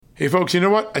Hey folks, you know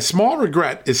what? A small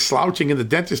regret is slouching in the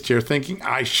dentist chair thinking,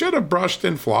 I should have brushed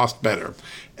and flossed better.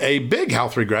 A big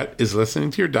health regret is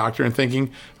listening to your doctor and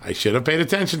thinking, I should have paid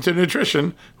attention to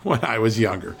nutrition when I was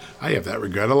younger. I have that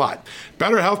regret a lot.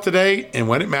 Better health today, and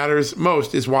when it matters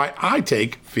most, is why I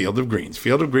take Field of Greens.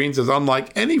 Field of Greens is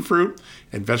unlike any fruit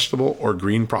and vegetable or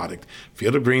green product.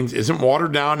 Field of Greens isn't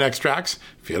watered down extracts.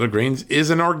 Field of Greens is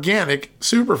an organic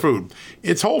superfood.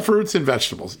 It's whole fruits and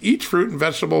vegetables. Each fruit and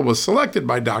vegetable was selected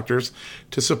by doctors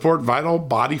to support vital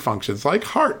body functions like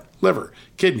heart, liver,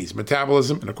 kidneys,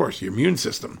 metabolism, and of course, your immune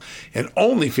system. And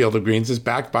only Field of Greens is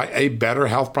backed by a better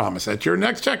health promise. At your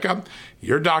next checkup,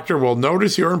 your doctor will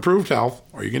notice your improved health,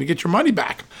 or you're going to get your money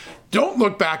back. Don't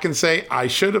look back and say, I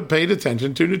should have paid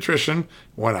attention to nutrition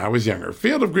when I was younger.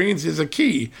 Field of Greens is a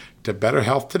key to better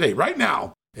health today, right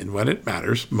now, and when it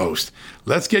matters most.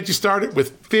 Let's get you started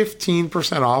with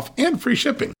 15% off and free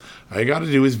shipping. All you got to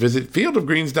do is visit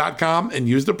fieldofgreens.com and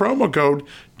use the promo code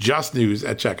JUSTNEWS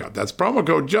at checkout. That's promo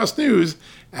code JUSTNEWS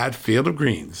at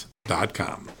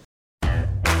fieldofgreens.com.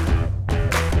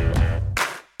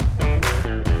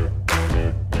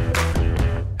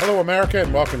 Hello, America,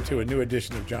 and welcome to a new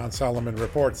edition of John Solomon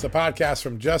Reports, the podcast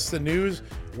from Just the News,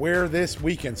 where this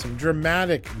weekend some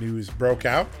dramatic news broke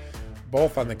out,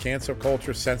 both on the cancel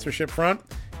culture censorship front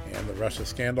and the Russia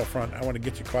scandal front. I want to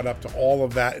get you caught up to all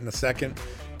of that in a second.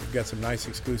 We've got some nice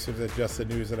exclusives at Just the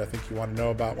News that I think you want to know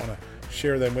about. I want to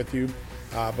share them with you.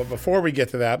 But before we get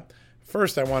to that,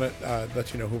 first I want to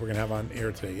let you know who we're going to have on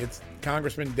air today. It's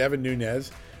Congressman Devin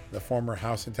Nunes, the former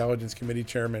House Intelligence Committee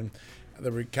chairman,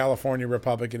 the California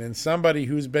Republican, and somebody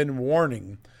who's been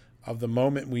warning of the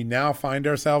moment we now find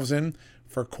ourselves in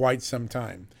for quite some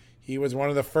time. He was one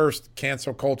of the first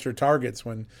cancel culture targets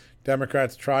when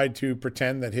Democrats tried to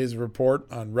pretend that his report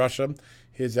on Russia,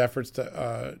 his efforts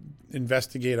to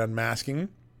investigate unmasking,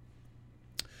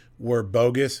 were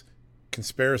bogus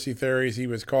conspiracy theories. He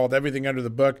was called everything under the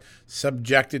book,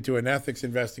 subjected to an ethics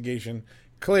investigation,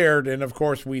 cleared, and of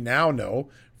course we now know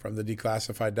from the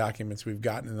declassified documents we've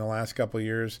gotten in the last couple of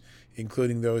years,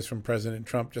 including those from President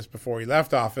Trump just before he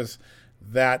left office,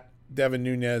 that Devin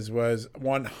Nunes was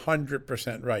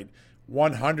 100% right,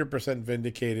 100%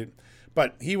 vindicated.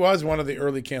 But he was one of the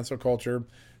early cancel culture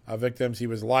victims. He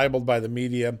was libeled by the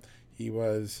media. He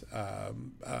was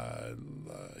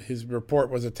his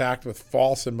report was attacked with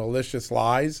false and malicious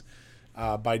lies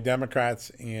by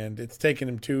Democrats, and it's taken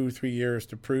him 2-3 years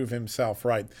to prove himself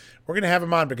right. We're going to have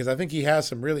him on because I think he has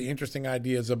some really interesting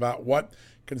ideas about what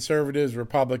conservatives,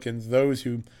 Republicans, those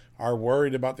who are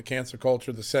worried about the cancel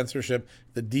culture, the censorship,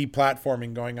 the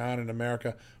deplatforming going on in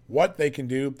America, what they can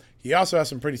do. He also has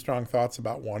some pretty strong thoughts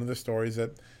about one of the stories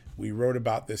that we wrote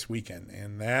about this weekend,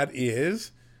 and that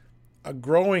is a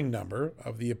growing number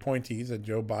of the appointees that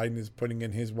Joe Biden is putting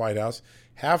in his White House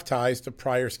have ties to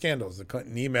prior scandals, the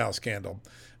Clinton email scandal,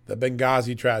 the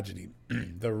Benghazi tragedy,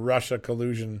 the Russia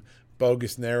collusion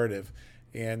bogus narrative.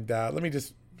 And let me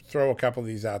just throw a couple of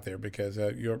these out there because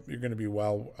you're going to be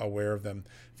well aware of them.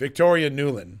 Victoria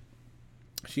Nuland,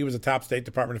 she was a top State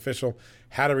Department official,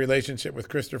 had a relationship with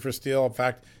Christopher Steele. In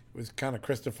fact, it was kind of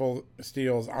Christopher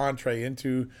Steele's entree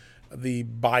into the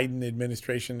Biden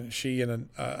administration. The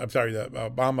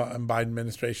Obama and Biden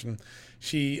administration.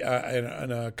 She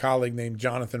and a colleague named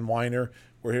Jonathan Weiner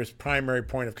were his primary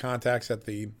point of contacts at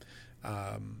the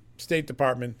State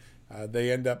Department.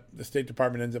 The State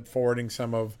Department ends up forwarding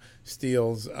some of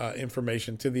Steele's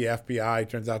information to the FBI.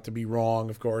 Turns out to be wrong,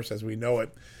 of course, as we know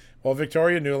it. Well,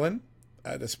 Victoria Nuland,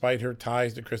 despite her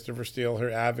ties to Christopher Steele, her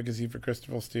advocacy for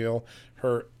Christopher Steele,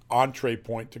 her entree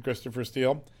point to Christopher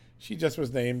Steele, she just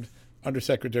was named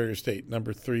Undersecretary of State,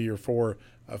 number 3 or 4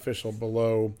 official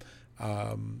below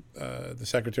the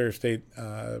Secretary of State,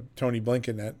 Tony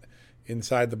Blinken,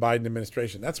 inside the Biden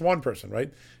administration. That's one person,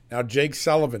 right? Now, Jake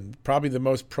Sullivan, probably the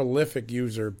most prolific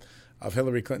user of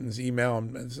Hillary Clinton's email,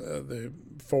 the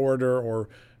forwarder or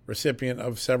recipient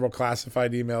of several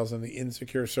classified emails on the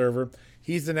Insecure server.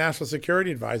 He's the National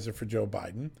Security Advisor for Joe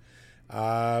Biden.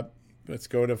 Let's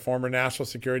go to former National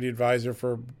Security Advisor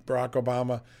for Barack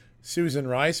Obama, Susan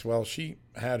Rice. Well, she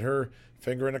had her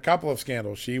finger in a couple of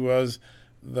scandals. She was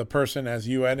the person as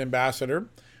UN ambassador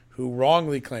who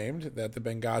wrongly claimed that the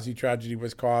Benghazi tragedy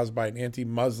was caused by an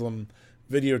anti-Muslim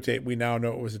videotape. We now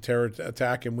know it was a terror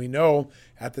attack, and we know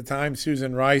at the time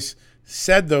Susan Rice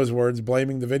said those words,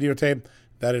 blaming the videotape,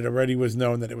 that it already was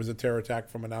known that it was a terror attack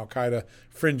from an al-Qaeda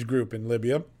fringe group in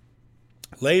Libya.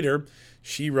 Later,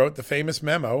 she wrote the famous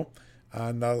memo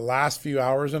on the last few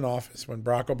hours in office when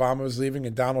Barack Obama was leaving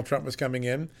and Donald Trump was coming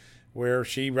in, where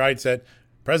she writes that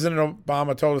President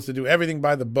Obama told us to do everything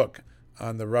by the book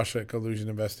on the Russia collusion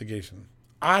investigation.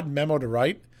 Odd memo to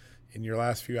write in your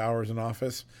last few hours in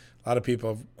office. A lot of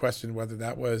people have questioned whether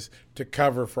that was to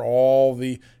cover for all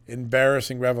the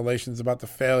embarrassing revelations about the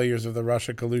failures of the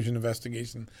Russia collusion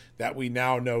investigation that we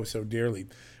now know so dearly.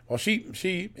 Well,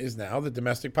 she is now the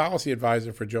domestic policy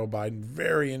advisor for Joe Biden,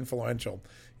 very influential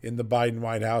in the Biden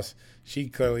White House. She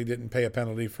clearly didn't pay a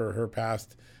penalty for her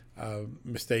past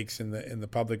mistakes in the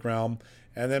public realm.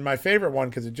 And then my favorite one,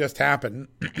 because it just happened,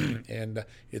 and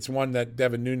it's one that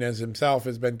Devin Nunes himself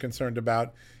has been concerned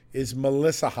about, is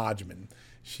Melissa Hodgman.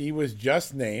 She was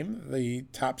just named the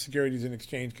top Securities and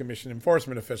Exchange Commission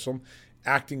enforcement official,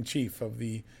 acting chief of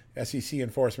the SEC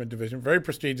Enforcement Division. Very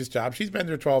prestigious job. She's been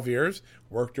there 12 years,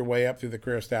 worked her way up through the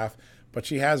career staff, but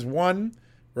she has one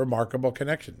remarkable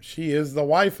connection. She is the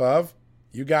wife of,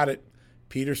 you got it,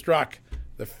 Peter Strzok,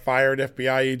 the fired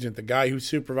FBI agent, the guy who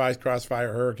supervised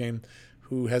Crossfire Hurricane,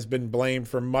 who has been blamed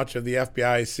for much of the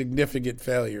FBI's significant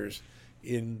failures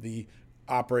in the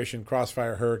Operation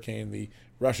Crossfire Hurricane, the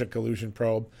Russia collusion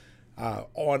probe.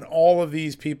 On all of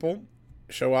these people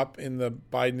show up in the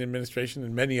Biden administration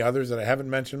and many others that I haven't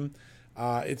mentioned.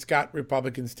 It's got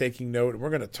Republicans taking note. And we're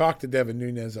going to talk to Devin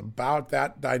Nunes about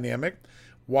that dynamic,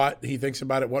 what he thinks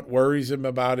about it, what worries him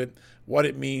about it, what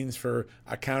it means for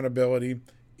accountability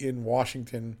in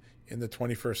Washington in the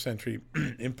 21st century.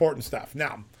 Important stuff.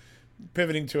 Now,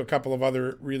 pivoting to a couple of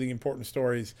other really important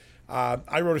stories.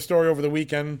 I wrote a story over the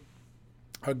weekend,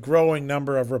 a growing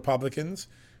number of Republicans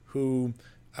who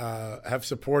have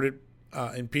supported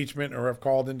impeachment or have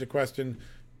called into question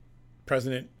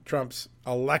President Trump's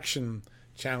election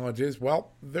challenges.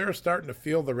 Well, they're starting to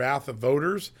feel the wrath of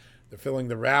voters. They're feeling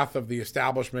the wrath of the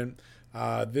establishment.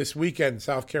 This weekend,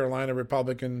 South Carolina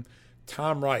Republican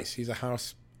Tom Rice, he's a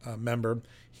House member,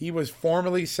 he was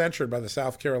formally censured by the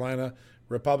South Carolina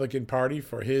Republican Party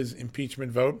for his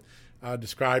impeachment vote,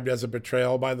 described as a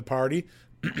betrayal by the party.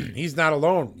 He's not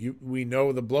alone. We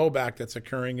know the blowback that's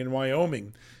occurring in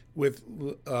Wyoming with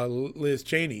Liz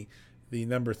Cheney, the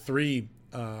number 3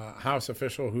 House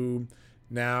official who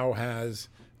now has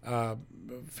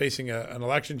facing an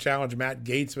election challenge. Matt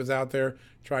Gaetz was out there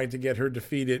trying to get her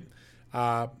defeated.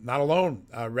 Not alone.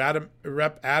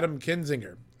 Rep. Adam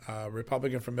Kinzinger,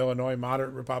 Republican from Illinois,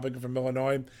 moderate Republican from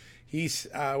Illinois. He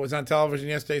was on television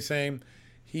yesterday saying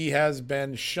he has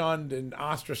been shunned and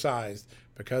ostracized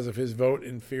because of his vote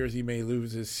and fears he may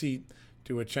lose his seat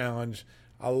to a challenge.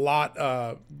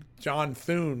 John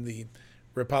Thune, the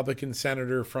Republican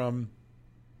senator from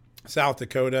South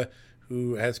Dakota,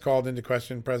 who has called into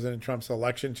question President Trump's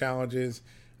election challenges.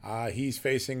 He's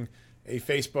facing a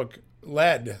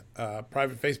Facebook-led,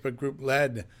 private Facebook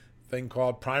group-led thing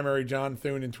called Primary John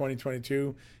Thune in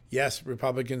 2022. Yes,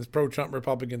 Republicans, pro-Trump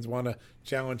Republicans want to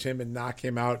challenge him and knock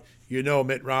him out. You know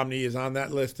Mitt Romney is on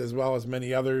that list as well as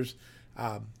many others.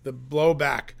 The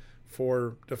blowback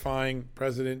for defying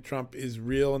President Trump is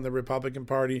real in the Republican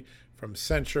Party, from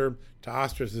censure to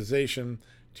ostracization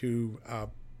to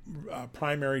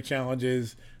primary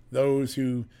challenges. Those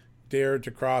who dared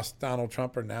to cross Donald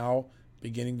Trump are now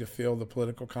beginning to feel the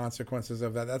political consequences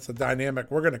of that. That's a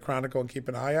dynamic we're going to chronicle and keep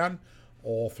an eye on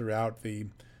all throughout the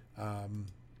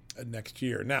next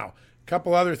year. Now, a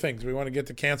couple other things. We want to get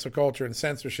to cancel culture and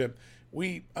censorship.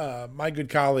 My good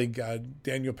colleague,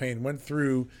 Daniel Payne, went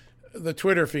through the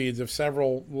Twitter feeds of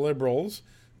several liberals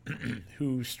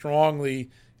who strongly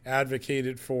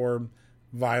advocated for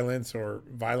violence or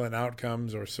violent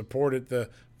outcomes or supported the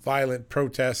violent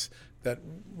protests that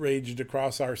raged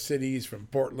across our cities, from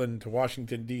Portland to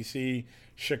Washington, D.C.,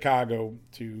 Chicago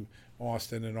to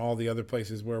Austin, and all the other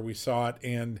places where we saw it.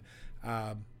 And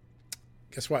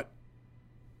guess what?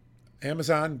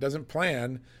 Amazon doesn't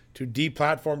plan to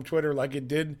deplatform Twitter like it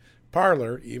did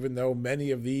Parler, even though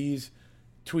many of these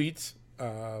tweets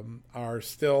are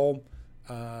still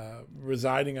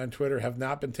residing on Twitter, have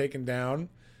not been taken down.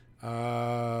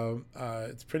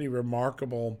 It's pretty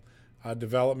remarkable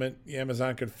development.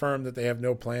 Amazon confirmed that they have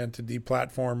no plan to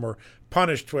deplatform or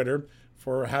punish Twitter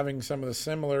for having some of the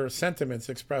similar sentiments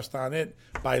expressed on it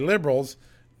by liberals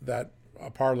that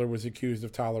Parler was accused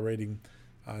of tolerating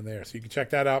on there. So you can check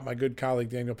that out. My good colleague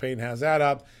Daniel Payne has that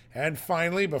up. And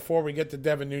finally, before we get to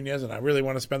Devin Nunes, and I really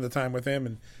want to spend the time with him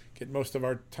and get most of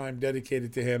our time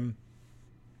dedicated to him,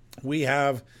 we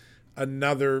have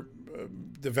another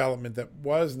development that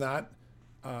was not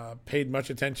paid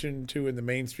much attention to in the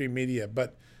mainstream media,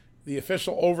 but the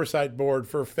official oversight board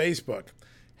for Facebook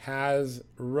has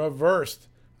reversed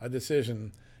a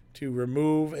decision to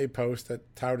remove a post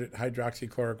that touted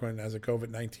hydroxychloroquine as a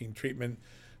COVID-19 treatment.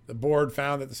 The board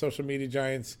found that the social media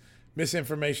giant's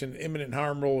misinformation imminent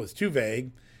harm rule is too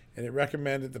vague, and it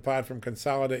recommended the platform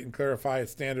consolidate and clarify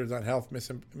its standards on health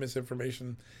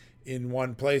misinformation in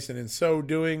one place. And in so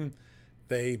doing,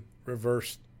 they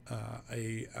reversed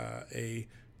a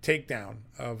takedown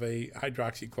of a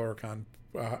hydroxychloroquine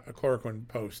chloroquine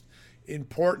post.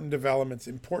 Important developments,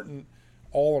 important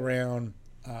all-around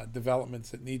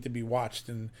developments that need to be watched.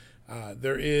 And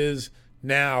there is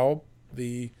now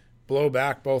the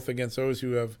blowback both against those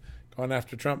who have gone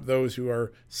after Trump, those who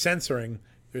are censoring.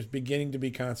 There's beginning to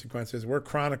be consequences. We're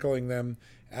chronicling them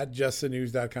at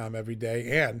justthenews.com every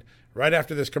day. And right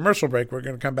after this commercial break, we're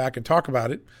going to come back and talk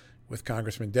about it with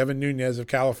Congressman Devin Nunes of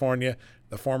California,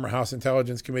 the former House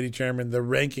Intelligence Committee chairman, the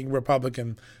ranking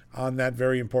Republican on that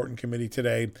very important committee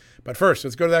today. But first,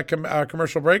 let's go to that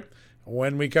commercial break.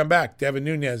 When we come back, Devin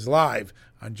Nunes live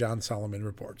on John Solomon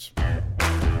Reports.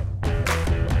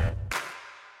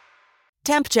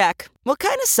 Temp check. What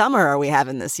kind of summer are we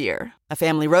having this year? A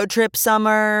family road trip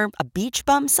summer? A beach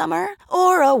bum summer?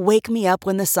 Or a wake me up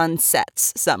when the sun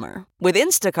sets summer? With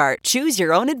Instacart, choose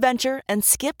your own adventure and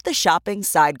skip the shopping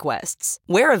side quests.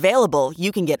 Where available,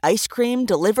 you can get ice cream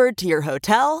delivered to your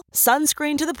hotel,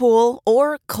 sunscreen to the pool,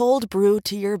 or cold brew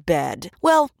to your bed.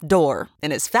 Well, door,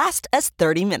 in as fast as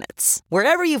 30 minutes.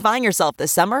 Wherever you find yourself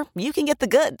this summer, you can get the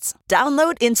goods.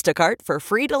 Download Instacart for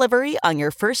free delivery on your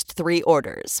first 3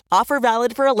 orders. Offer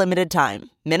valid for a limited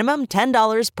time. Minimum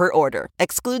 $10 per order.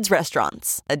 Excludes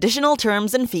restaurants. Additional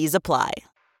terms and fees apply.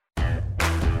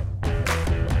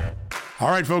 All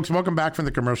right, folks, welcome back from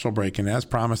the commercial break. And as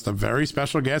promised, a very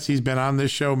special guest. He's been on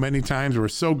this show many times. We're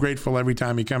so grateful every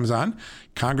time he comes on.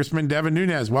 Congressman Devin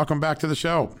Nunes, welcome back to the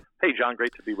show. Hey, John,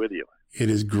 great to be with you. It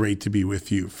is great to be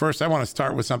with you. First, I want to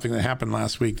start with something that happened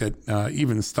last week that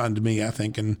even stunned me, I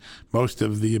think, and most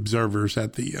of the observers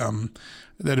at the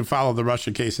that have followed the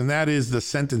Russia case, and that is the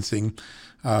sentencing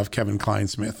of Kevin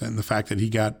Clinesmith and the fact that he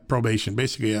got probation,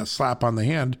 basically a slap on the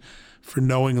hand for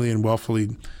knowingly and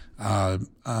willfully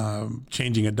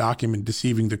changing a document,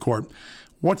 deceiving the court.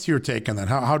 What's your take on that?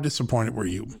 How disappointed were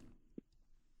you?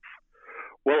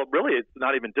 Well, really, it's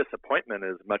not even disappointment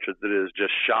as much as it is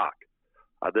just shock.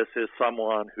 This is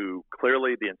someone who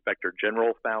clearly the Inspector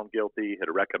General found guilty,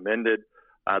 had recommended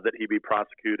that he be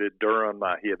prosecuted. Durham,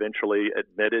 he eventually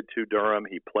admitted to Durham.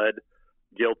 He pled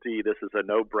guilty. This is a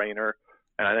no-brainer.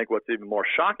 And I think what's even more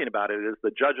shocking about it is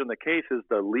the judge in the case is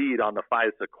the lead on the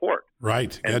FISA court.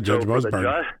 Right. And yeah, Judge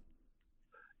Mosberg.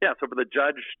 So for the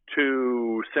judge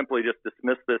to simply just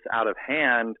dismiss this out of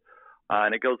hand,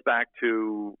 and it goes back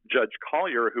to Judge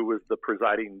Collier, who was the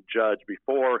presiding judge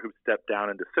before, who stepped down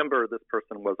in December. This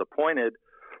person was appointed.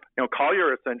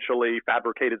 Collier essentially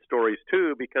fabricated stories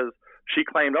too, because she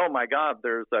claimed, oh my God,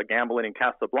 there's gambling in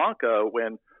Casablanca,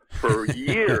 when for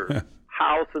years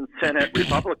House and Senate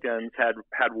Republicans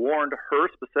had warned her,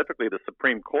 specifically the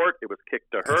Supreme Court, it was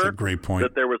kicked to her. That's a great point.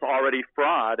 That there was already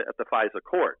fraud at the FISA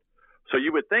court. So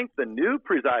you would think the new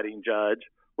presiding judge,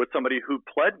 with somebody who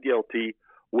pled guilty,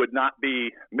 would not be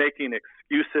making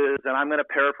excuses, and I'm going to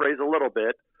paraphrase a little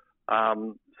bit,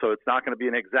 so it's not going to be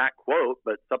an exact quote,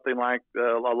 but something like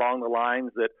along the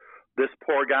lines that this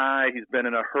poor guy, he's been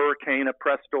in a hurricane of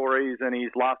press stories and he's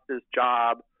lost his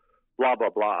job, blah, blah,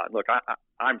 blah. Look,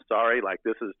 I'm sorry,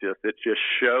 this is just, it just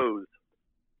shows,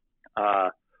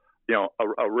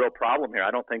 a real problem here.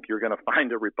 I don't think you're going to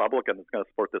find a Republican that's going to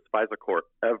support this FISA court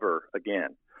ever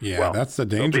again. Yeah, well, that's the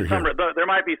danger here. There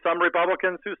might be some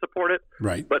Republicans who support it,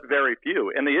 right, but very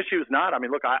few. And the issue is not,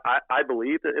 look, I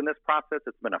believe that in this process,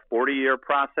 it's been a 40-year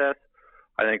process.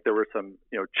 I think there were some,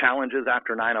 challenges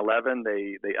after 9/11.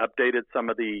 They updated some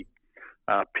of the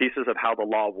pieces of how the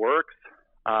law works.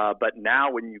 But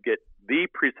now when you get the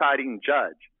presiding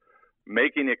judge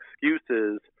making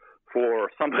excuses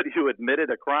for somebody who admitted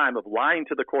a crime of lying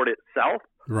to the court itself,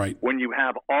 right, when you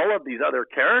have all of these other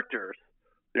characters,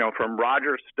 from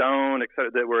Roger Stone, et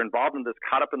cetera, that were involved in this,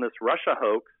 caught up in this Russia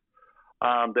hoax,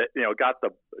 that got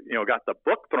the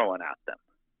book thrown at them.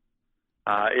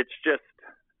 It's just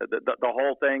the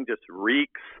whole thing just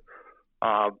reeks.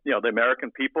 The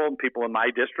American people and people in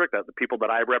my district, the people that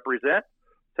I represent,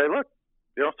 say, look,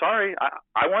 sorry,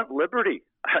 I want liberty.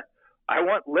 I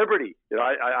want liberty.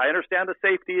 I understand the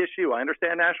safety issue. I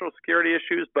understand national security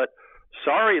issues, but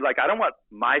sorry, I don't want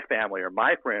my family or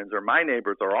my friends or my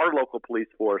neighbors or our local police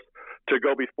force to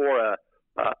go before a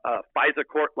FISA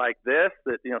court like this,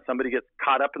 that, somebody gets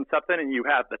caught up in something and you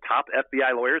have the top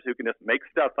FBI lawyers who can just make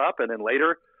stuff up. And then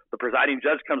later the presiding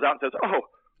judge comes out and says, oh,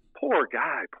 poor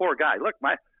guy. Look,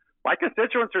 my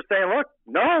constituents are saying, look,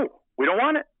 no, we don't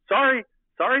want it. Sorry,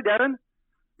 Devin.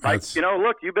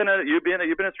 Look, you've been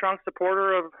a strong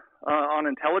supporter of on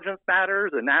intelligence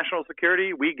matters and national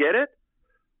security. We get it,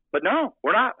 but no,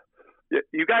 we're not.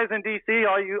 You guys in D.C.,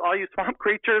 all you swamp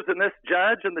creatures, and this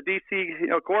judge and the D.C.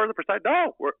 Court of the presiding.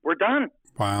 No, we're done.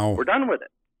 Wow, we're done with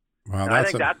it. Wow, I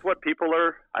think that's what people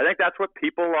are.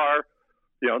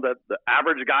 The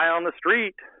average guy on the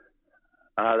street.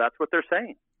 That's what they're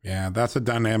saying. Yeah, that's a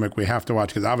dynamic we have to watch,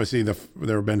 because obviously there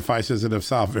have been FISAs that have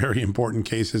solved very important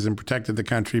cases and protected the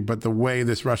country. But the way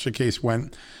this Russia case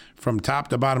went from top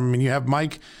to bottom, I mean, you have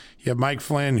Mike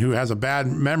Flynn, who has a bad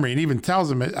memory, and even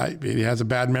tells him he has a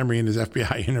bad memory in his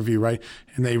FBI interview, right?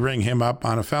 And they ring him up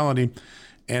on a felony.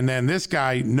 And then this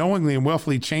guy knowingly and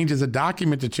willfully changes a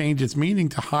document to change its meaning,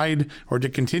 to hide or to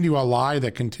continue a lie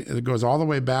that goes all the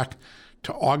way back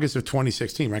to August of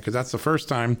 2016, right? Because that's the first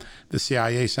time the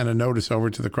CIA sent a notice over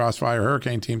to the Crossfire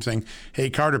Hurricane team saying, hey,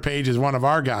 Carter Page is one of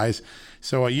our guys.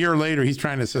 So a year later, he's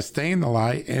trying to sustain the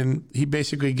lie, and he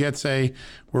basically gets we're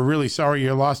really sorry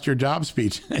you lost your job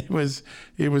speech. It was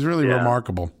really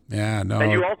remarkable. Yeah, no.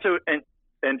 And you also,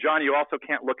 and John, you also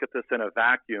can't look at this in a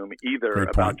vacuum either. Great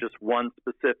about point. just one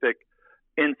specific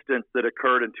instance that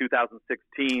occurred in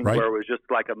 2016, right, where it was just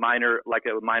like a minor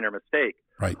mistake.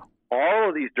 Right. All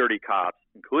of these dirty cops,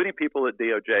 including people at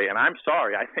DOJ, and I'm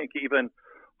sorry, I think even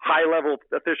high-level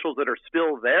officials that are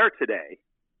still there today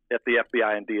at the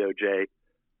FBI and DOJ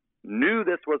knew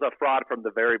this was a fraud from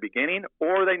the very beginning,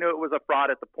 or they knew it was a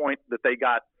fraud at the point that they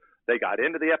got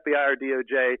into the FBI or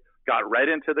DOJ, got right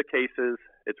into the cases.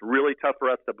 It's really tough for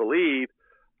us to believe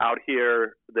out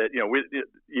here that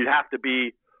you'd have to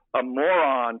be a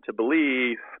moron to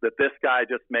believe that this guy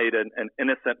just made an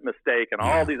innocent mistake, and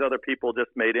all these other people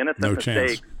just made innocent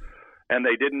mistakes, and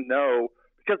they didn't know,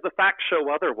 because the facts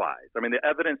show otherwise. I mean, the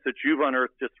evidence that you've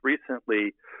unearthed just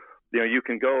recently, you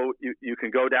can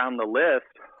go down the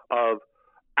list of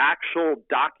actual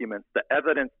documents, the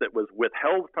evidence that was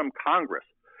withheld from Congress.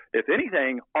 If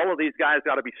anything, all of these guys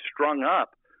got to be strung up,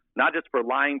 not just for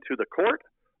lying to the court,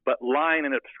 but lying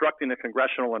and obstructing a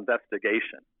congressional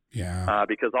investigation. Yeah.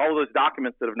 Because all of those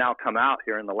documents that have now come out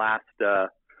here in the last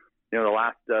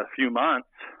few months,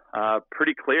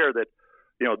 pretty clear that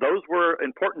those were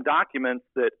important documents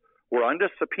that were under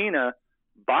subpoena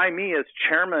by me as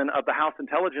chairman of the House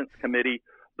Intelligence Committee.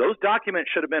 Those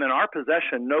documents should have been in our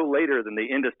possession no later than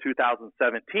the end of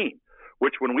 2017,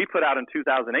 which when we put out in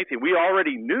 2018, we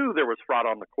already knew there was fraud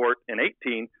on the court in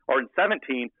 18 or in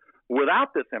 17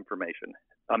 without this information.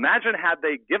 Imagine had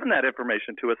they given that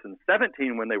information to us in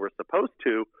 17 when they were supposed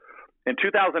to. In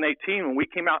 2018, when we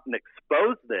came out and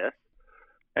exposed this,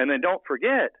 and then don't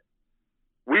forget,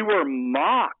 we were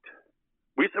mocked.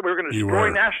 We said we were going to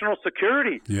destroy national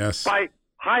security by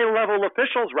high-level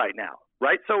officials right now,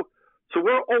 right? So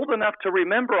we're old enough to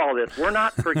remember all this. We're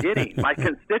not forgetting. My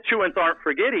constituents aren't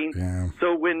forgetting. Yeah.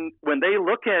 So when they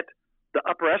look at the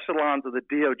upper echelons of the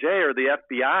DOJ or the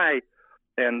FBI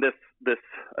and this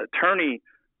attorney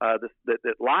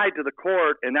that lied to the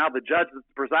court, and now the judge that's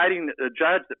presiding, the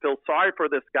judge that feels sorry for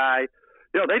this guy,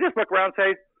 they just look around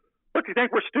and say, "Look, you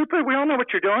think we're stupid? We all know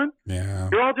what you're doing. Yeah.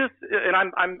 You're all just." And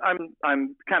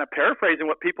I'm kind of paraphrasing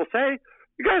what people say.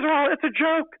 You guys are all. It's a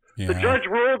joke. Yeah. The judge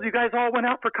ruled. You guys all went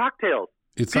out for cocktails.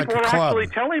 It's people like a were club.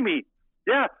 actually telling me.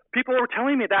 Yeah, people were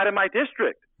telling me that in my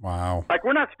district. Wow. Like,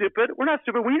 we're not stupid. We're not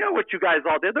stupid. We know what you guys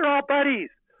all did. They're all buddies.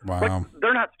 Wow. Like,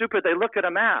 they're not stupid. They look at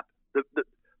a map.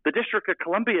 The District of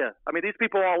Columbia. I mean, these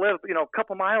people all live, a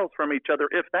couple miles from each other,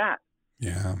 if that.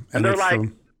 Yeah. And they're like,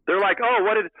 oh,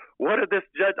 what did this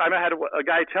judge? I had a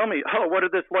guy tell me, oh, what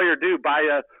did this lawyer do?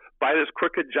 Buy this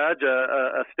crooked judge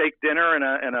a steak dinner and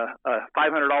a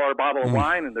 $500 bottle of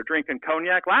wine, and they're drinking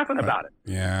cognac, laughing about it.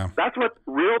 Yeah. That's what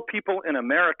real people in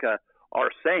America are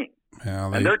saying.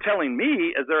 Yeah, and they're telling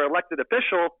me, as their elected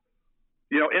official,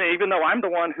 and even though I'm the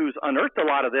one who's unearthed a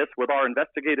lot of this with our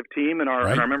investigative team and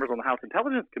our members on the House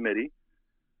Intelligence Committee,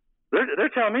 they're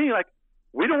telling me, like,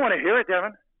 we don't want to hear it,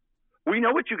 Devin. We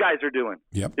know what you guys are doing.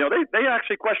 Yep. They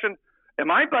actually question,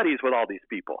 am I buddies with all these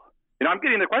people? I'm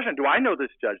getting the question, do I know this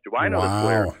judge? Do I know this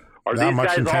lawyer? Are that these much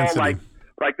guys intensity. all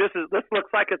like this looks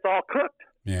like it's all cooked?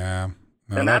 Yeah.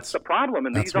 No, and that's the problem.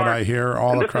 And that's what I hear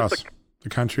all across the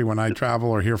country when I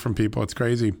travel or hear from people. It's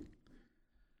crazy.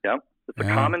 Yep. It's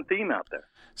a common theme out there.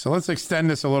 So let's extend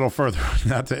this a little further,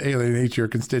 not to alienate your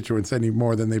constituents any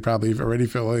more than they probably already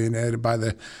feel alienated by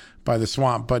the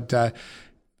swamp. But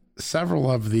several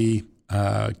of the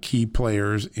key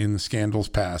players in scandals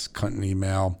past, Clinton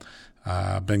email,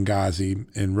 Benghazi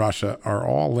in Russia, are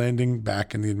all landing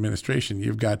back in the administration.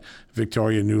 You've got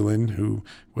Victoria Nuland, who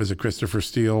was a Christopher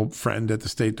Steele friend at the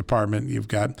State Department. You've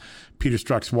got Peter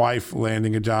Strzok's wife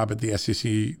landing a job at the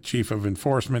SEC Chief of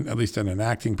Enforcement, at least in an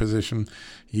acting position.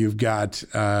 You've got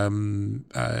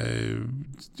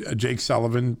Jake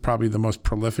Sullivan, probably the most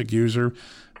prolific user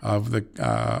of the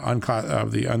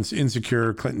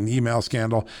insecure Clinton email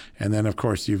scandal. And then, of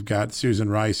course, you've got Susan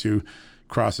Rice, who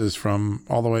crosses from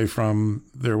all the way from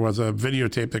there was a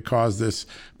videotape that caused this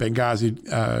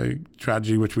Benghazi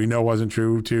tragedy, which we know wasn't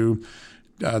true, to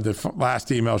the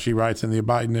last email she writes in the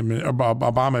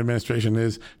Obama administration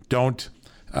is don't.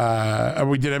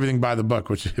 We did everything by the book,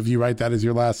 which if you write that as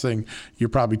your last thing, you're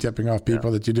probably tipping off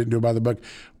people that you didn't do it by the book.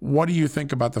 What do you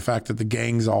think about the fact that the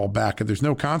gang's all back and there's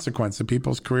no consequence, that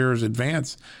people's careers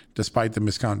advance despite the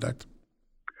misconduct?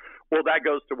 Well, that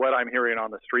goes to what I'm hearing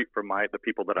on the street from the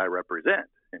people that I represent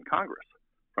in Congress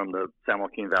from the San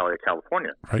Joaquin Valley of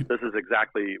California. Right. This is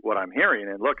exactly what I'm hearing.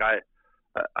 And look, I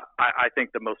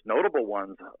think the most notable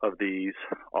ones of these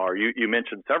are, you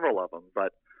mentioned several of them,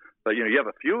 but you have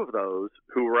a few of those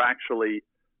who were actually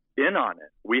in on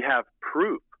it. We have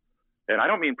proof, and I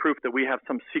don't mean proof that we have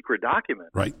some secret document.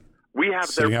 Right. We have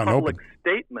their public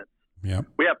statements. Yeah.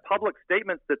 We have public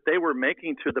statements that they were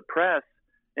making to the press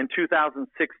in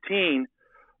 2016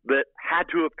 that had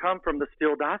to have come from the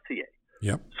Steele dossier.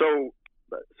 Yep.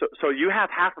 So you have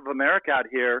half of America out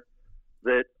here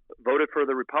that voted for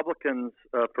the Republicans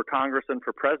for Congress and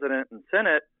for president and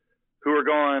Senate, who are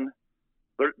going,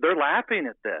 they're laughing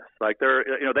at this. Like they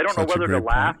don't know whether to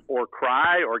laugh or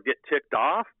cry or get ticked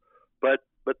off, but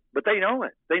they know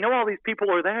it. They know all these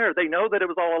people are there. They know that it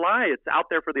was all a lie. It's out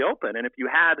there for the open.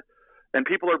 And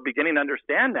people are beginning to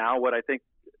understand now what I think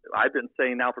I've been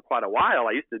saying now for quite a while.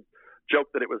 I used to joke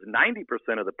that it was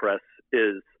 90% of the press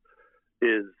is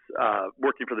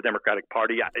working for the Democratic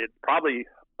Party. It's probably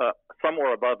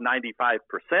somewhere above 95%.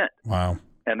 Wow.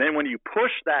 And then when you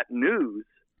push that news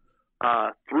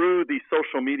through the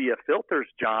social media filters,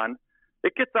 John,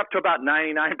 it gets up to about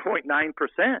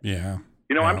 99.9%. Yeah.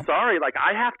 Wow. I'm sorry. Like,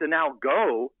 I have to now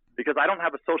go, because I don't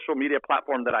have a social media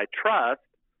platform that I trust,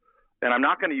 and I'm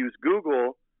not going to use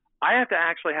Google. I have to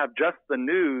actually have just the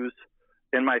news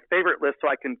in my favorite list so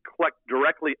I can click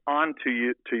directly onto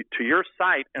you to your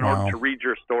site in order to read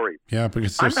your story. Yeah,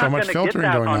 because there's so much filtering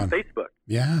going on. I'm not going to get that on Facebook.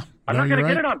 Yeah. I'm not going to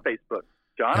get it on Facebook,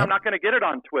 John. Yep. I'm not going to get it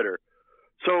on Twitter.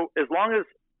 So as long as,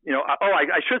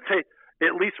 I should say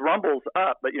at least Rumble's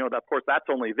up, but, of course, that's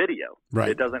only video. Right.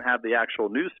 It doesn't have the actual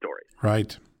news story.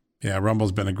 Right. Yeah,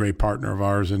 Rumble's been a great partner of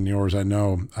ours and yours, I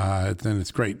know. And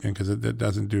it's great because it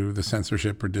doesn't do the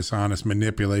censorship or dishonest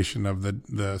manipulation of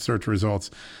the search results.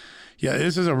 Yeah,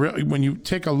 this is when you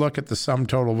take a look at the sum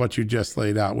total of what you just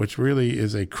laid out, which really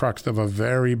is a crux of a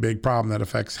very big problem that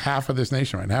affects half of this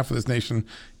nation, right? Half of this nation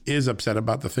is upset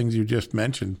about the things you just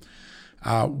mentioned.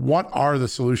 What are the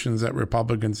solutions that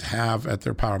Republicans have at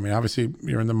their power? I mean, obviously,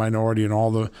 you're in the minority in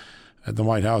all at the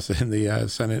White House, in the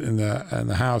Senate, in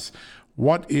the House.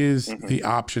 What is the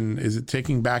option? Is it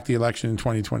taking back the election in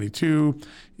 2022?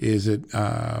 Is it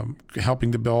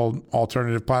helping to build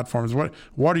alternative platforms?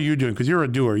 What are you doing? Because you're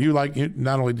a doer.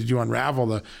 Not only did you unravel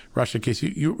the Russia case,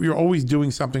 you're always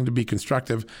doing something to be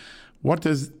constructive. What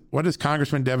does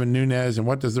Congressman Devin Nunes and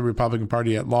what does the Republican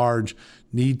Party at large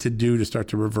need to do to start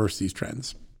to reverse these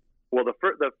trends? Well, the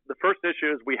first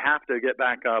issue is we have to get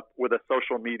back up with a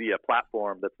social media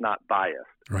platform that's not biased.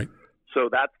 Right. So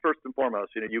that's first and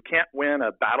foremost. You can't win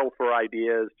a battle for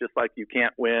ideas, just like you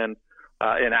can't win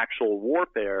in actual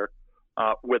warfare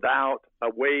without a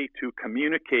way to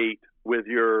communicate with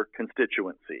your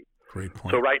constituency. Great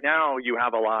point. So right now you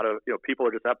have a lot of people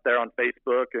are just up there on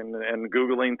Facebook and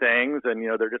Googling things, and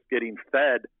they're just getting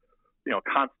fed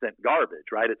constant garbage.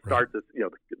 Right. It starts as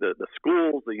the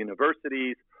schools, the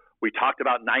universities. We talked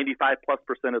about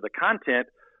 95+% of the content.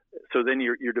 So then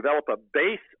you develop a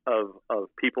base of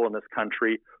people in this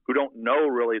country who don't know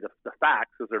really the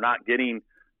facts, because they're not getting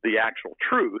the actual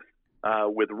truth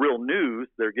with real news.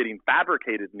 They're getting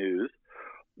fabricated news.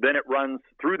 Then it runs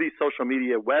through these social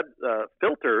media web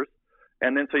filters.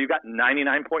 And then so you've got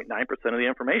 99.9% of the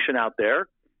information out there.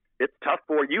 It's tough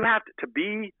for you have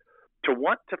to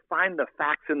want to find the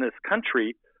facts in this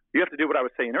country. You have to do what I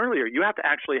was saying earlier. You have to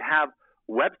actually have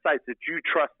websites that you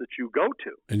trust that you go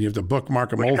to. And you have to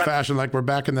bookmark them old-fashioned, like we're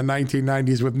back in the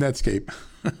 1990s with Netscape.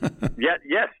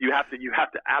 Yes, you have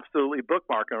to absolutely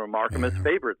bookmark them or mark them as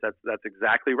favorites. That's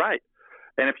exactly right.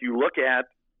 And if you look at,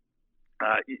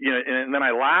 and then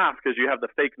I laugh because you have the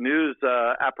fake news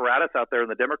apparatus out there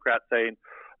and the Democrats saying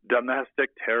domestic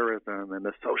terrorism and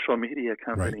the social media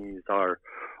companies are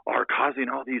causing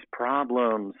all these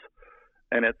problems.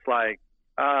 And it's like,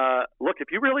 look,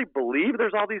 if you really believe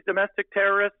there's all these domestic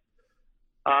terrorists,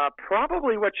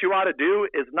 probably what you ought to do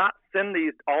is not send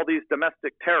all these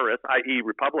domestic terrorists, i.e.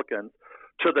 Republicans,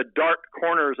 to the dark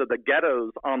corners of the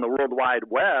ghettos on the World Wide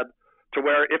Web, to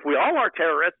where if we all are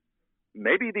terrorists,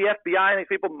 maybe the FBI and these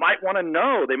people might want to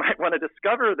know. They might want to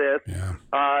discover this.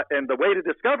 Yeah. And the way to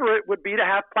discover it would be to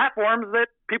have platforms that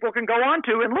people can go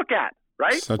onto and look at,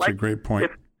 right? Such a great point.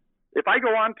 if I go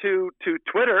on to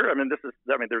Twitter,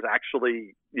 there's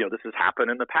actually, this has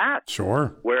happened in the past.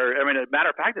 Sure. Where, as a matter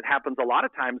of fact, it happens a lot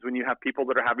of times when you have people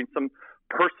that are having some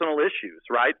personal issues,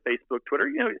 right? Facebook, Twitter,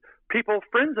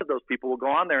 friends of those people will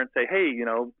go on there and say, hey,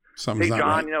 something's hey,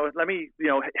 not John, right. let me,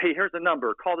 hey, here's a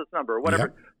number, call this number, or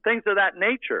whatever, Yep. things of that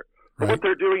nature. But Right. what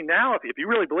they're doing now, if you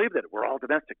really believe that we're all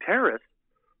domestic terrorists,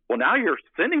 well, now you're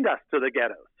sending us to the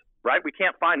ghettos. Right, we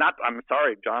can't find. I'm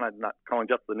sorry, John. I'm not calling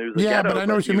just the news. Yeah, ghetto, but I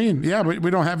know what you mean. Yeah, but we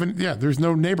don't have any. Yeah, there's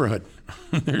no neighborhood.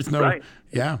 There's no. Right.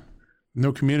 Yeah,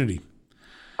 no community.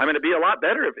 It'd be a lot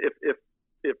better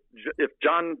if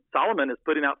John Solomon is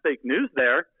putting out fake news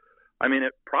there.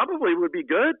 It probably would be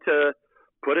good to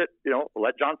put it.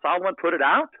 Let John Solomon put it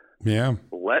out. Yeah.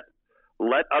 Let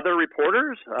other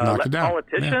reporters, let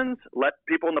politicians, let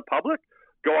people in the public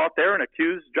go out there and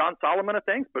accuse John Solomon of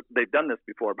things, but they've done this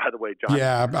before, by the way, John.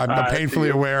 Yeah, I'm painfully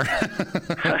aware.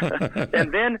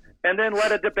 and then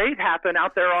let a debate happen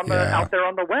out there on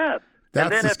the web. That's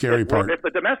and then the scary part. If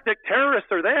the domestic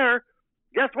terrorists are there,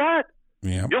 guess what?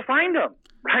 Yeah. You'll find them,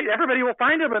 right? Everybody will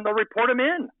find them, and they'll report them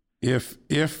in. If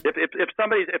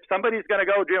somebody's going to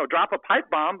go, drop a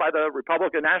pipe bomb by the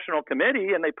Republican National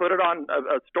Committee, and they put it on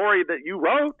a story that you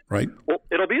wrote, right? Well,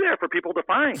 it'll be there for people to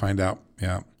find. Find out.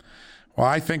 Yeah. Well,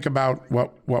 I think about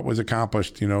what was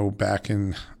accomplished, back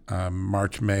in beginning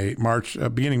March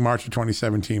of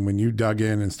 2017, when you dug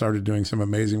in and started doing some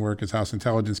amazing work as House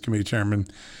Intelligence Committee Chairman,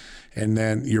 and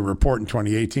then your report in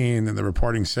 2018, and the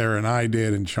reporting Sarah and I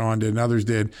did, and Sean did, and others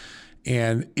did.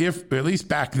 And if, at least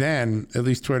back then, at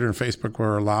least Twitter and Facebook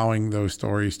were allowing those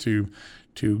stories to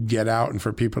get out and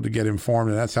for people to get informed,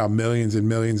 and that's how millions and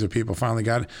millions of people finally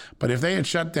got it. But if they had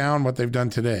shut down what they've done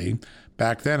today,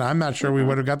 back then, I'm not sure we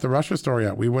would have got the Russia story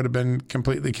out. We would have been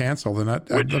completely canceled. And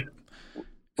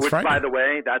which by the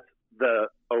way,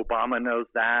 Obama knows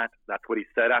that. That's what he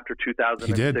said after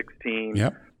 2016.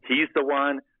 Yep. He's the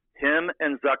one. Him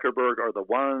and Zuckerberg are the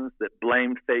ones that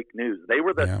blamed fake news. They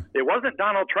were It wasn't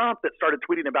Donald Trump that started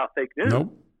tweeting about fake news.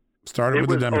 Nope. Started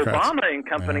with the Democrats. It was Obama and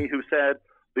company who said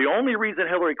the only reason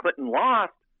Hillary Clinton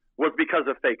lost was because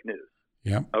of fake news.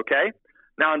 Yep. Okay?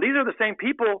 Now, and these are the same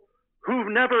people who've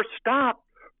never stopped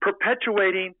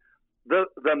perpetuating the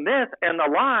myth and the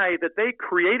lie that they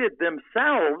created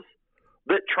themselves,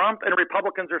 that Trump and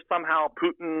Republicans are somehow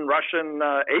Putin, Russian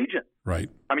agents. Right.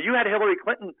 You had Hillary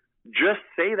Clinton just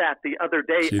say that the other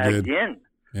day again.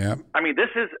 Yeah.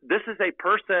 This is a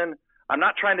person. I'm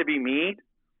not trying to be mean,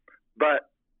 but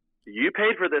you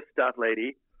paid for this stuff,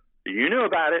 lady. You knew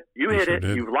about it. You hid it.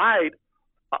 You lied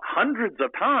hundreds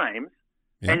of times,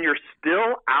 and you're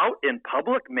still out in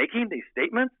public making these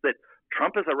statements that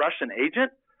Trump is a Russian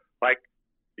agent. Like,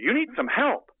 you need some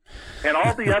help. And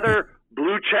all the other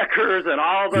blue checkers and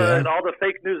all the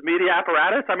fake news media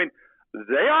apparatus.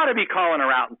 They ought to be calling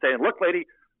her out and saying, "Look, lady,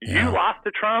 you lost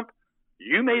to Trump.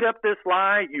 You made up this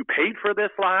lie. You paid for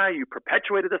this lie. You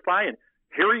perpetuated this lie, and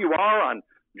here you are on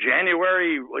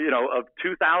January, of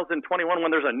 2021,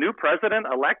 when there's a new president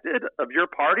elected of your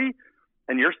party,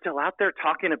 and you're still out there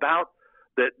talking about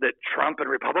that Trump and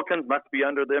Republicans must be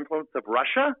under the influence of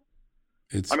Russia."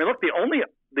 Look, the only,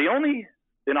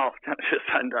 I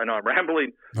know I'm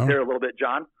rambling here a little bit,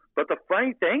 John, but the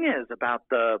funny thing is about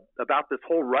this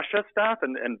whole Russia stuff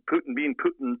and Putin being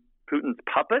Putin's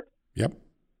puppet. Yep.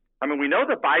 We know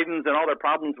the Bidens and all their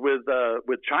problems with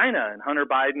China and Hunter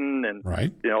Biden and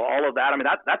all of that.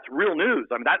 That's real news.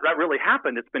 That really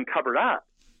happened. It's been covered up.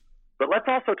 But let's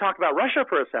also talk about Russia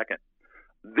for a second.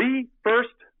 The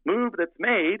first move that's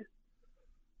made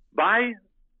by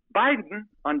Biden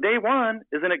on day one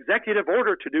is an executive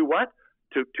order to do what?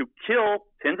 To kill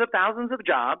tens of thousands of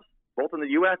jobs, both in the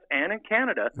U.S. and in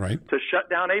Canada, to shut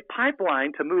down a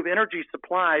pipeline to move energy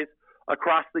supplies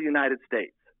across the United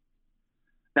States.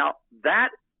 Now,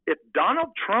 if Donald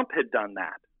Trump had done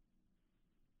that,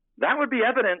 that would be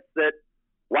evidence that,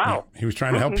 wow, he was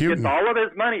trying to help Putin. Gets all of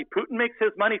his money. Putin makes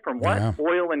his money from what? Yeah.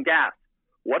 Oil and gas.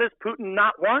 What does Putin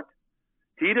not want?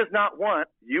 He does not want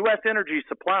U.S. energy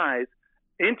supplies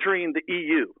entering the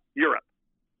EU, Europe.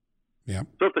 Yeah.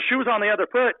 So if the shoe was on the other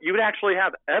foot, you would actually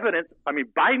have evidence.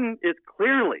 Biden is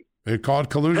clearly called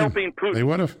collusion. Helping Putin. They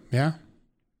would have,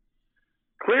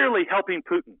 clearly helping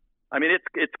Putin.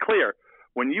 It's clear.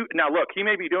 Now look, he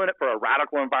may be doing it for a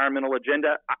radical environmental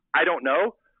agenda. I don't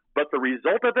know, but the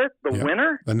result of it, the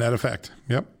winner, the net effect.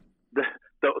 Yep.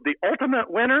 The ultimate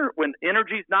winner, when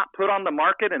energy's not put on the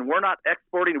market and we're not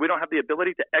exporting, we don't have the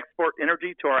ability to export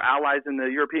energy to our allies in the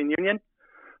European Union.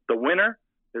 The winner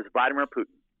is Vladimir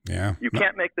Putin. Yeah. You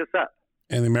can't make this up.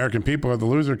 And the American people are the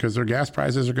loser because their gas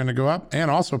prices are going to go up, and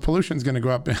also pollution is going to go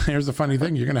up. Here's the funny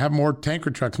thing: you're going to have more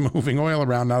tanker trucks moving oil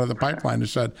around out of the pipeline to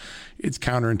shut. It's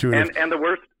counterintuitive. And the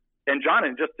worst, and John,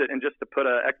 and just to put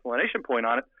an explanation point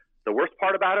on it, the worst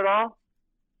part about it all,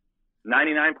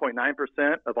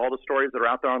 99.9% of all the stories that are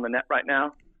out there on the net right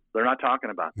now, they're not talking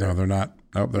about. No, they're not.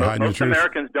 Nope, they're hiding the truth. Most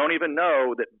Americans don't even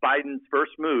know that Biden's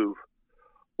first move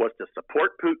was to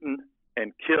support Putin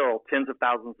and kill tens of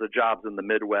thousands of jobs in the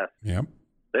Midwest. Yep.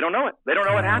 They don't know it. They don't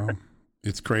know what happened.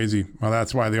 It's crazy. Well,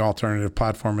 that's why the alternative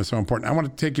platform is so important. I want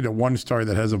to take you to one story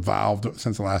that has evolved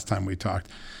since the last time we talked.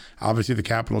 Obviously, the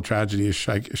Capitol tragedy is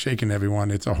shaking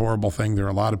everyone. It's a horrible thing. There are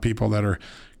a lot of people that are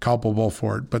culpable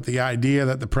for it. But the idea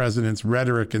that the president's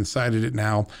rhetoric incited it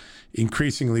now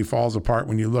increasingly falls apart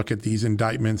when you look at these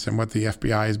indictments and what the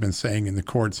FBI has been saying in the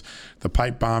courts. The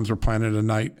pipe bombs were planted a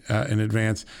night in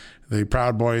advance. The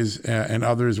Proud Boys and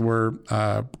others were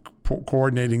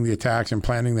coordinating the attacks and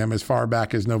planning them as far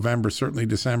back as November, certainly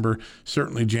December,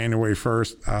 certainly January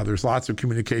 1st. There's lots of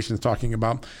communications talking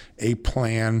about a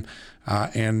plan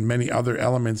and many other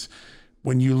elements.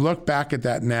 When you look back at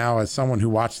that now as someone who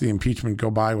watched the impeachment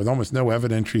go by with almost no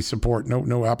evidentiary support,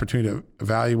 no opportunity to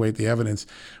evaluate the evidence,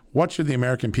 what should the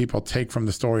American people take from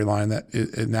the storyline that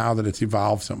now that it's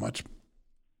evolved so much?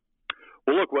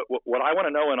 Well, look, what I want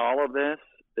to know in all of this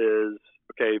is,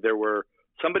 okay,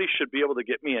 somebody should be able to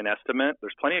get me an estimate.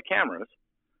 There's plenty of cameras.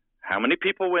 How many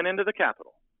people went into the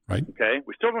Capitol? Right. Okay.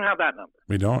 We still don't have that number.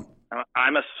 We don't.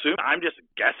 I'm just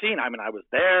guessing. I mean, I was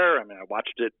there. I mean, I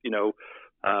watched it,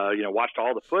 watched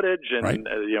all the footage and, right.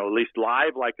 At least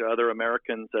live like other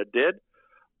Americans did.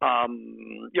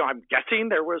 I'm guessing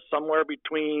there was somewhere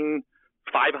between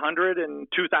 500 and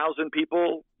 2,000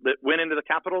 people that went into the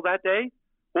Capitol that day.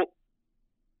 Well,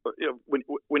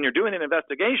 when you're doing an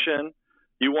investigation,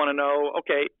 you want to know,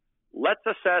 okay, let's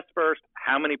assess first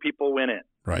how many people went in.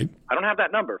 Right. I don't have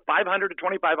that number. 500 to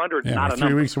 2,500 is not a 3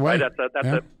 number. weeks away.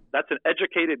 Right? That's an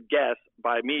educated guess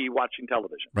by me watching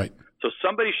television. Right. So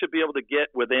somebody should be able to get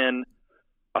within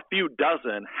a few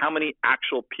dozen how many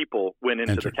actual people went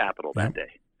into the Capitol that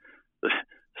day.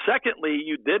 Secondly,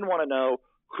 you did want to know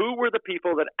who were the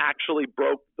people that actually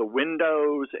broke the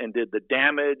windows and did the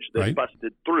damage that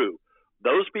busted through.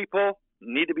 Those people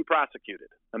need to be prosecuted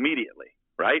immediately,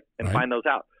 right? And find those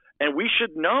out. And we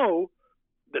should know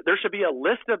that there should be a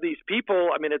list of these people.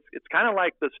 I mean, it's kind of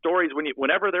like the stories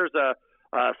whenever there's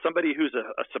somebody who's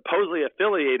supposedly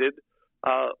affiliated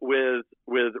with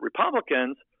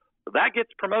Republicans, that gets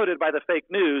promoted by the fake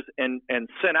news and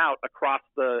sent out across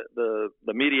the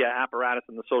media apparatus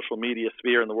and the social media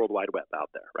sphere and the World Wide Web out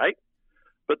there, right?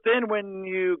 But then when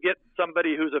you get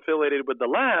somebody who's affiliated with the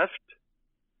left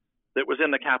that was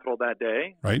in the Capitol that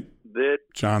day, right? That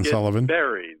John Sullivan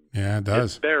buried. Yeah, it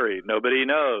does. It's buried. Nobody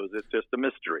knows. It's just a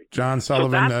mystery. John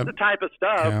Sullivan. So that's the type of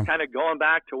stuff. Kind of going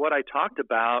back to what I talked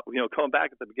about. Going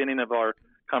back at the beginning of our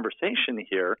conversation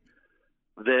here,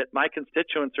 that my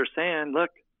constituents are saying, "Look,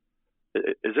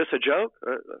 is this a joke?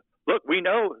 Look, we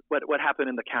know what happened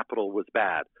in the Capitol was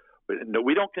bad.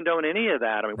 We don't condone any of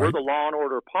that. I mean, we're the law and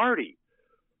order party,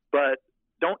 but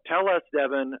don't tell us,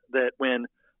 Devin, that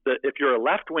if you're a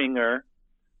left winger,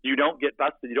 you don't get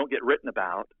busted, you don't get written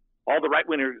about. All the right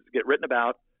wingers get written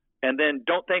about, and then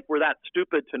don't think we're that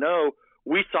stupid to know.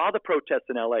 We saw the protests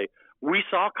in L.A. We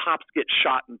saw cops get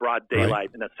shot in broad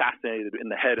daylight and assassinated in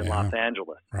the head in Los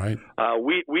Angeles. Right.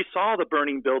 We saw the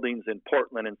burning buildings in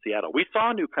Portland and Seattle. We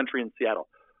saw New Country in Seattle.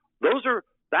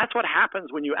 That's what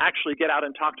happens when you actually get out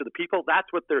and talk to the people.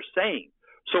 That's what they're saying.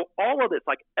 So all of this,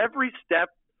 like every step,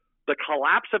 the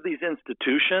collapse of these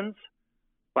institutions.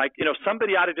 Like,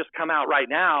 somebody ought to just come out right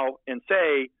now and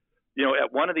say,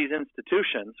 at one of these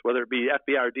institutions, whether it be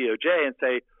FBI or DOJ, and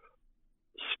say,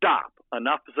 stop,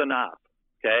 enough is enough,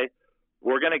 okay?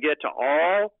 We're going to get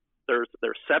to there's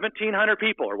 1,700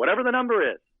 people or whatever the number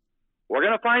is. We're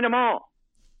going to find them all.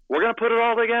 We're going to put it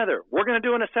all together. We're going to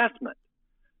do an assessment.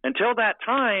 Until that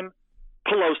time,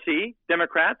 Pelosi,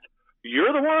 Democrats,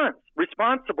 you're the ones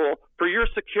responsible for your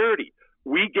security.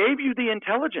 We gave you the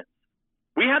intelligence.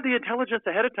 We had the intelligence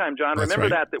ahead of time, John. That's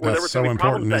Remember right. that there were so many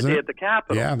problems that day at the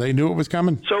Capitol. Yeah, they knew it was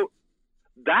coming. So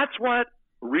that's what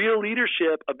real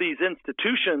leadership of these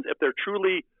institutions, if they're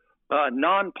truly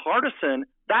nonpartisan,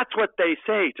 that's what they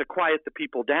say to quiet the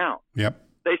people down. Yep.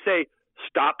 They say,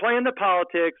 stop playing the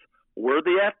politics. We're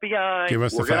the FBI. Give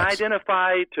us We're the going to facts.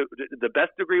 identify to the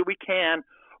best degree we can.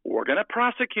 We're going to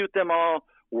prosecute them all.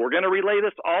 We're going to relay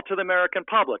this all to the American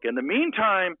public. In the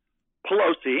meantime,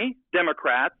 Pelosi,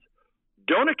 Democrats,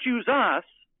 don't accuse us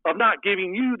of not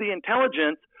giving you the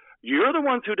intelligence You're the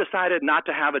ones who decided not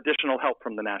to have additional help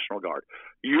from the National Guard.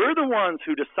 You're the ones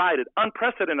who decided,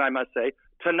 unprecedented, I must say,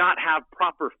 to not have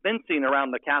proper fencing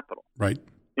around the Capitol. Right.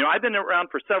 You know, I've been around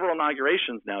for several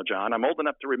inaugurations now, John. I'm old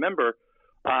enough to remember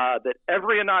that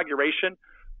every inauguration,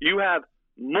 you have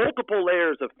multiple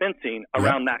layers of fencing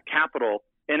around that Capitol,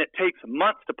 and it takes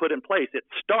months to put in place. It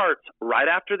starts right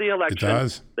after the election. It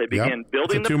does. They begin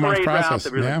building the parade route. They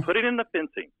begin putting in the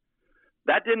fencing.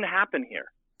 That didn't happen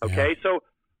here. Okay, so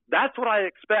that's what I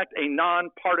expect a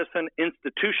nonpartisan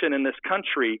institution in this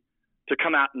country to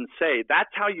come out and say. That's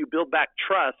how you build back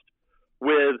trust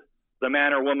with the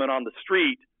man or woman on the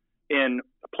street in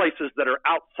places that are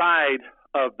outside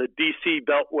of the D.C.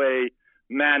 Beltway,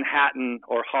 Manhattan,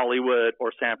 or Hollywood,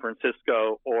 or San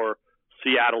Francisco, or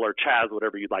Seattle, or Chaz,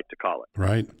 whatever you'd like to call it.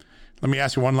 Right. Let me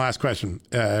ask you one last question.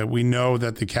 We know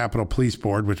that the Capitol Police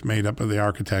Board, which made up of the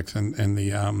architects and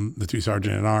the two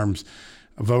sergeant-at-arms,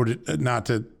 voted not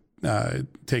to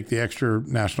take the extra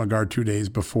National Guard 2 days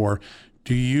before.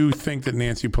 Do you think that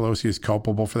Nancy Pelosi is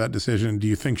culpable for that decision? Do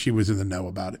you think she was in the know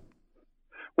about it?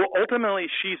 Well, ultimately,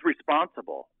 she's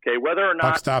responsible. Okay, whether or not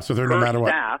buck stops with her no matter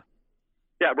staff,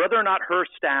 what. Whether or not her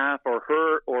staff or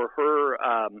her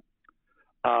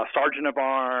sergeant of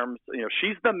arms, you know,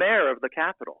 she's the mayor of the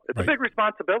Capitol. It's a big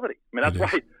responsibility. I mean, that's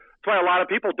why a lot of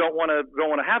people don't want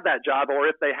to have that job, or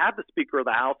if they have the Speaker of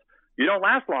the House, you don't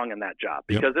last long in that job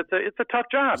because it's a tough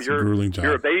job. It's a grueling job.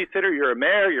 You're a babysitter, you're a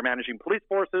mayor, you're managing police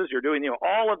forces, you're doing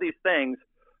all of these things.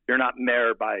 You're not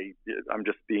mayor by I'm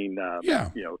just being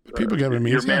people get what it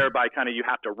means. You're mayor by kind of you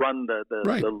have to run the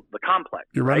complex.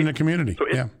 You're running a community. So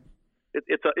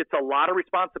it's a lot of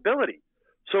responsibility.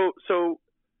 So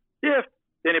if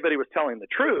anybody was telling the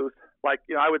truth, like,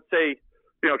 you know, I would say,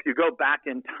 you know, if you go back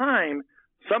in time,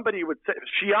 somebody would say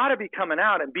she ought to be coming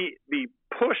out and be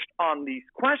pushed on these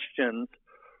questions.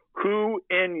 Who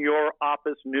in your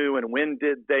office knew, and when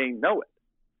did they know it?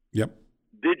 Yep.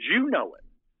 Did you know it?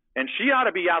 And she ought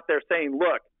to be out there saying,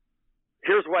 look,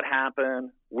 here's what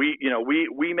happened. We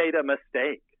made a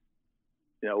mistake.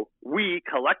 You know, we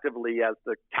collectively as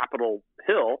the Capitol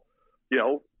Hill, you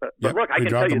know, but look, I can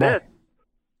tell you this.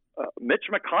 Mitch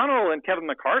McConnell and Kevin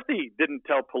McCarthy didn't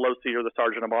tell Pelosi or the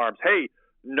Sergeant of Arms, hey,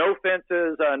 no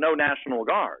fences, no National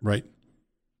Guard. Right.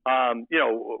 I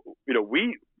know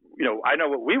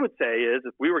what we would say is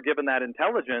if we were given that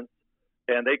intelligence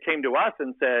and they came to us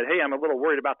and said, hey, I'm a little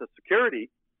worried about the security,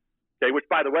 okay, which,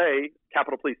 by the way,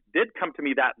 Capitol Police did come to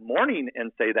me that morning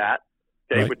and say that,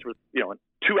 okay, which was, you know,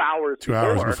 2 hours before. 2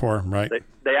 hours before, right.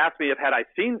 They asked me if had I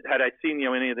seen you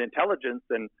know, any of the intelligence,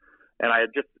 and I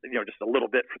had just a little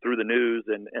bit through the news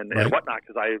and whatnot,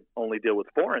 because I only deal with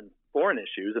foreign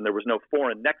issues, and there was no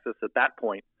foreign nexus at that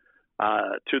point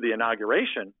to the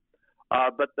inauguration.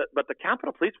 But the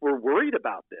Capitol Police were worried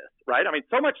about this, right? I mean,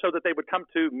 so much so that they would come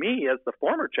to me as the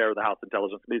former chair of the House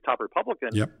Intelligence Committee, top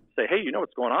Republican, say, "Hey, you know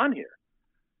what's going on here?"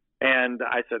 And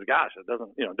I said, "Gosh, it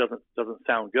doesn't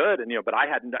sound good." And but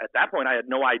at that point I had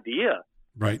no idea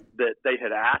that they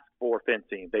had asked for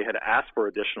fencing, they had asked for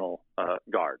additional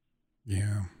guards.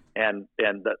 Yeah. And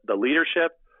the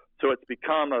leadership, so it's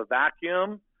become a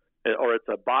vacuum, or it's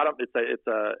a bottom. It's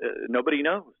a nobody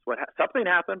knows something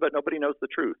happened, but nobody knows the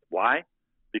truth. Why?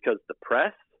 Because the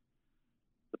press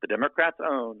that the Democrats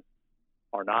own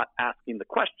are not asking the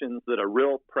questions that a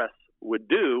real press would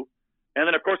do. And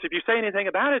then, of course, if you say anything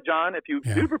about it, John, if you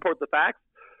do report the facts,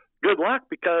 good luck,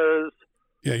 because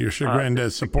you're chagrined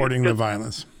as supporting the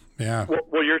violence. Yeah.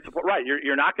 Well, you're right.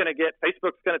 You're not going to get.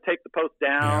 Facebook's going to take the post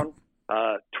down.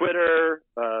 Yeah. Twitter,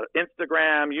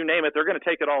 Instagram, you name it, they're going to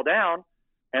take it all down.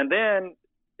 And then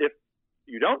if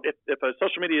a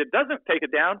social media doesn't take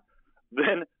it down,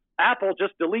 then Apple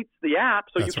just deletes the app,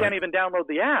 so you can't even download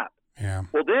the app. Yeah.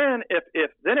 Well, then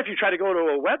if you try to go to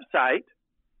a website,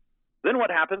 then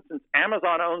what happens? Since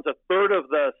Amazon owns a third of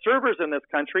the servers in this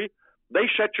country, they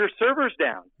shut your servers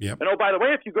down. Yep. And oh, by the way,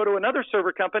 if you go to another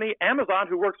server company, Amazon,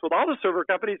 who works with all the server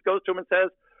companies, goes to them and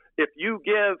says, if you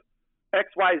give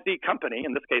XYZ company,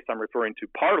 in this case I'm referring to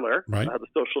Parler, the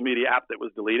social media app that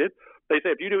was deleted, they say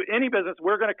if you do any business,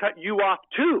 we're going to cut you off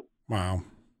too. Wow.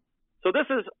 So this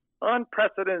is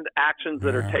unprecedented actions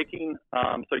that are taking.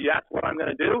 So you ask what I'm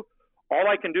going to do. All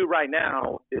I can do right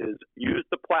now is use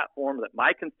the platform that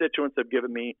my constituents have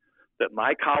given me, that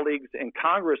my colleagues in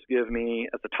Congress give me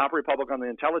as the top Republican on the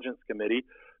Intelligence Committee,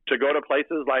 to go to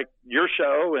places like your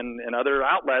show and other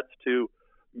outlets to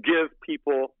give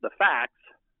people the facts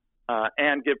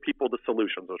and give people the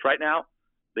solutions. Which right now,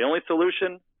 the only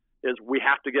solution is we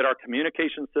have to get our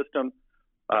communication system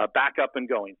back up and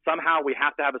going. Somehow we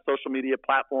have to have a social media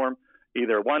platform.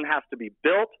 Either one has to be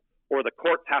built or the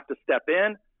courts have to step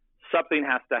in. something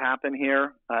has to happen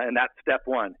here, and that's step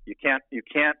one. You can't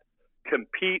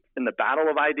compete in the battle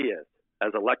of ideas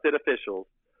as elected officials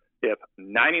if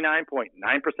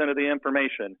 99.9% of the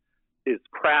information is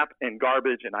crap and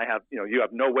garbage, and you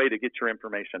have no way to get your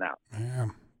information out. Yeah,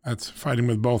 that's fighting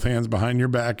with both hands behind your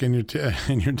back and your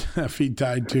feet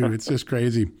tied too. It's just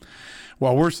crazy.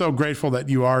 Well, we're so grateful that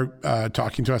you are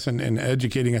talking to us and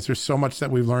educating us. There's so much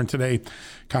that we've learned today.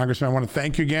 Congressman, I want to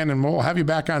thank you again, and we'll have you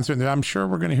back on soon. I'm sure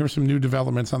we're going to hear some new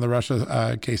developments on the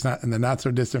Russia case, not in the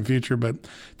not-so-distant future, but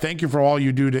thank you for all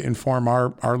you do to inform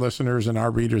our listeners and our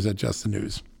readers at Just the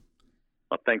News.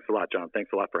 Well, thanks a lot, John.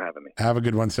 Thanks a lot for having me. Have a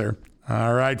good one, sir.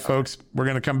 All right, folks, we're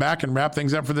going to come back and wrap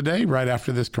things up for the day right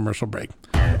after this commercial break.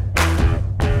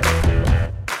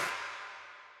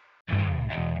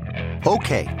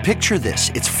 Okay, picture this.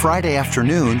 It's Friday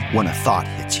afternoon when a thought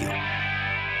hits you.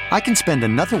 I can spend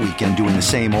another weekend doing the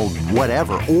same old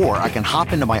whatever, or I can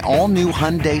hop into my all-new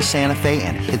Hyundai Santa Fe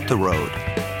and hit the road.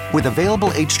 With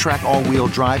available H-Track all-wheel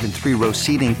drive and 3-row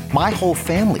seating, my whole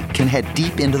family can head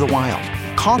deep into the wild.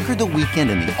 Conquer the weekend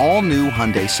in the all-new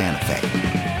Hyundai Santa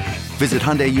Fe. Visit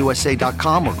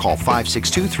HyundaiUSA.com or call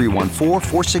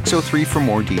 562-314-4603 for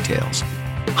more details.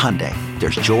 Hyundai,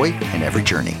 there's joy in every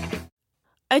journey.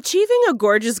 Achieving a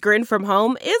gorgeous grin from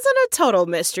home isn't a total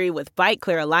mystery with Byte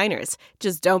Clear aligners.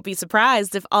 Just don't be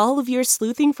surprised if all of your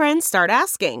sleuthing friends start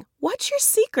asking, "What's your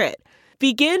secret?"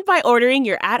 Begin by ordering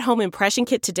your at-home impression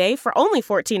kit today for only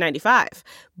 $14.95.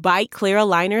 Byte Clear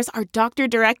aligners are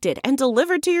doctor-directed and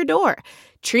delivered to your door.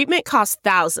 Treatment costs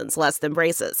thousands less than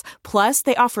braces. Plus,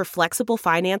 they offer flexible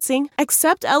financing,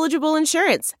 accept eligible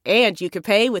insurance, and you can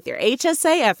pay with your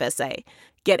HSA FSA.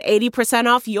 Get 80%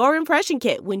 off your impression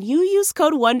kit when you use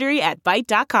code WONDERY at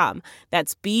Byte.com.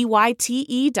 That's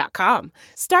BYTE.com.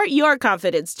 Start your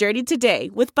confidence journey today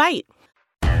with Byte.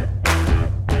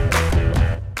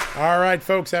 All right,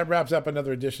 folks, that wraps up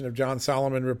another edition of John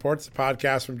Solomon Reports, the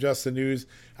podcast from Just the News.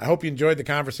 I hope you enjoyed the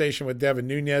conversation with Devin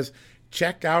Nunes.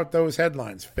 Check out those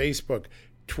headlines, Facebook,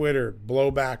 Twitter,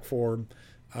 blowback for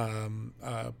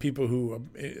people who,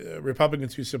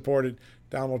 Republicans who supported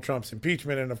Donald Trump's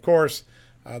impeachment, and of course,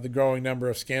 the growing number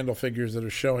of scandal figures that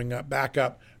are showing up, back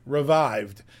up,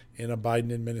 revived in a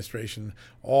Biden administration,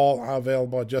 all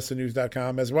available at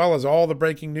justthenews.com, as well as all the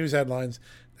breaking news headlines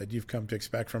that you've come to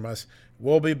expect from us.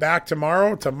 We'll be back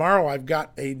tomorrow. Tomorrow, I've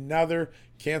got another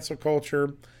cancel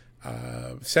culture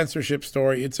censorship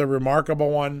story. It's a remarkable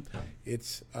one.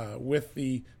 It's with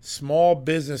the Small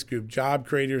Business Group, Job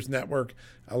Creators Network,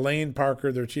 Elaine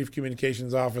Parker, their Chief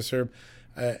Communications Officer.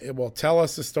 It will tell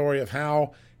us the story of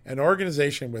how an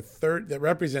organization that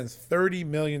represents 30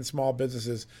 million small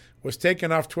businesses was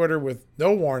taken off Twitter with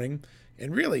no warning,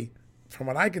 and really, from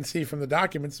what I can see from the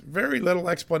documents, very little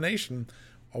explanation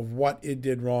of what it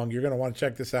did wrong. You're going to want to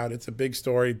check this out. It's a big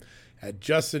story at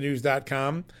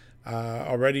justthenews.com.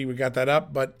 Already we got that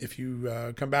up, but if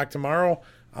you come back tomorrow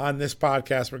on this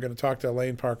podcast, we're going to talk to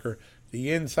Elaine Parker,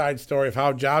 the inside story of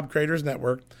how Job Creators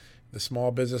Network, the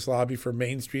small business lobby for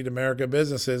Main Street America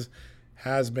businesses,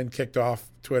 has been kicked off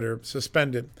Twitter,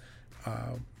 suspended.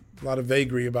 A lot of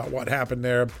vagary about what happened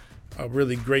there. A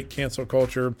really great cancel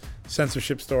culture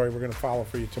censorship story we're going to follow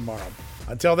for you tomorrow.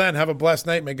 Until then, have a blessed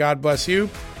night. May God bless you,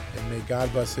 and may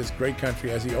God bless this great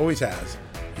country as he always has,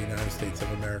 the United States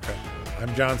of America.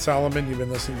 I'm John Solomon. You've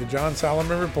been listening to John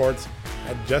Solomon Reports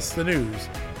at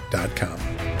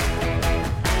justthenews.com.